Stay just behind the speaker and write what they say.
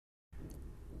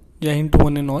Jai Hind to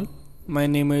one and all. My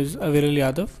name is Aviral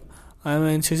Yadav. I am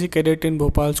an NCC cadet in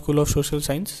Bhopal School of Social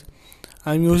Science.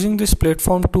 I am using this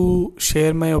platform to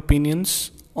share my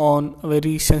opinions on a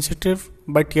very sensitive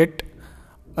but yet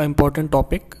important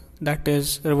topic, that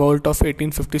is revolt of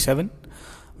 1857.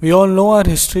 We all know our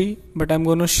history, but I'm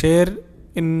going to share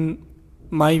in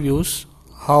my views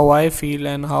how I feel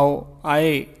and how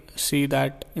I see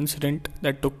that incident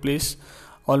that took place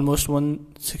almost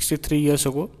 163 years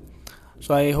ago.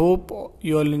 So I hope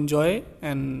you all enjoy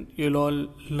and you'll all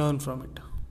learn from it.